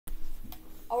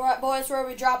Alright, boys, where are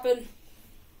we dropping?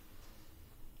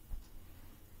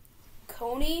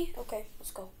 Coney? Okay,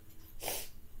 let's go.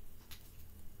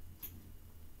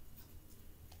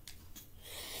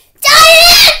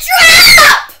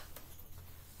 Drop!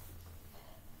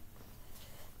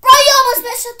 Bro, you almost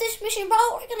messed up this mission, bro.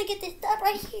 We're gonna get this done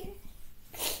right here.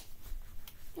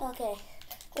 Okay.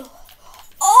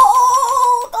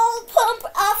 Oh, gold pump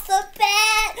off the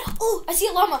bat. Oh, I see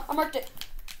a llama. I marked it.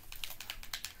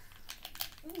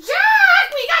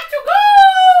 Jack, we got to go!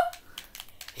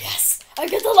 Yes, I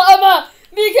get the llama.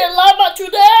 Me get llama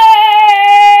today.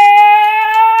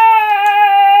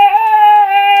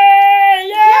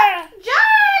 Yeah.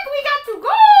 Jack, we got to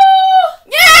go!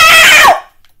 Yeah!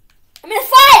 I'm in a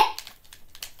fight.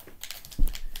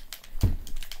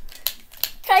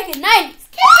 Try to get 90.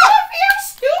 Get off your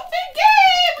stupid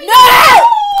game! We No! gotta go!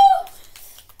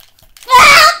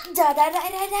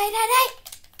 Die.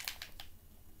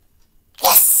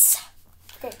 Yes!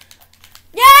 Okay.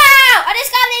 No! I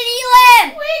just got an elim!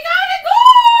 We gotta go!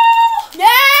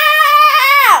 No!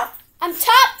 I'm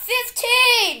top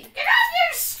 15! Get off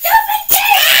your stupid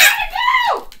game! We gotta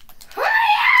go!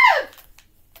 Hurry up!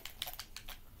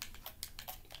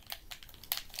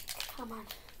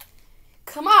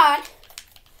 Come on.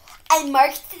 I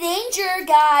marked the danger,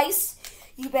 guys.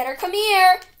 You better come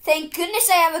here. Thank goodness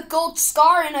I have a gold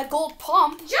scar and a gold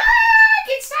pump. Jack,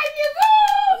 it's time to go!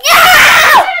 No! You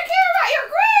gotta care about your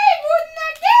grade more than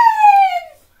that game!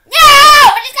 No!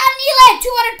 I just got an elim!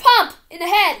 200 pump in the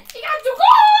head. You got to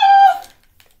go!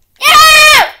 No!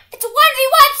 It's a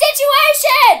 1v1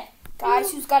 situation! Guys,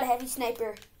 who's got a heavy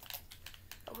sniper?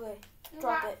 Okay,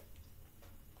 drop it.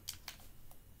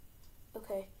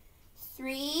 Okay.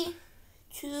 3,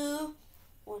 2,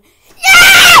 1. No!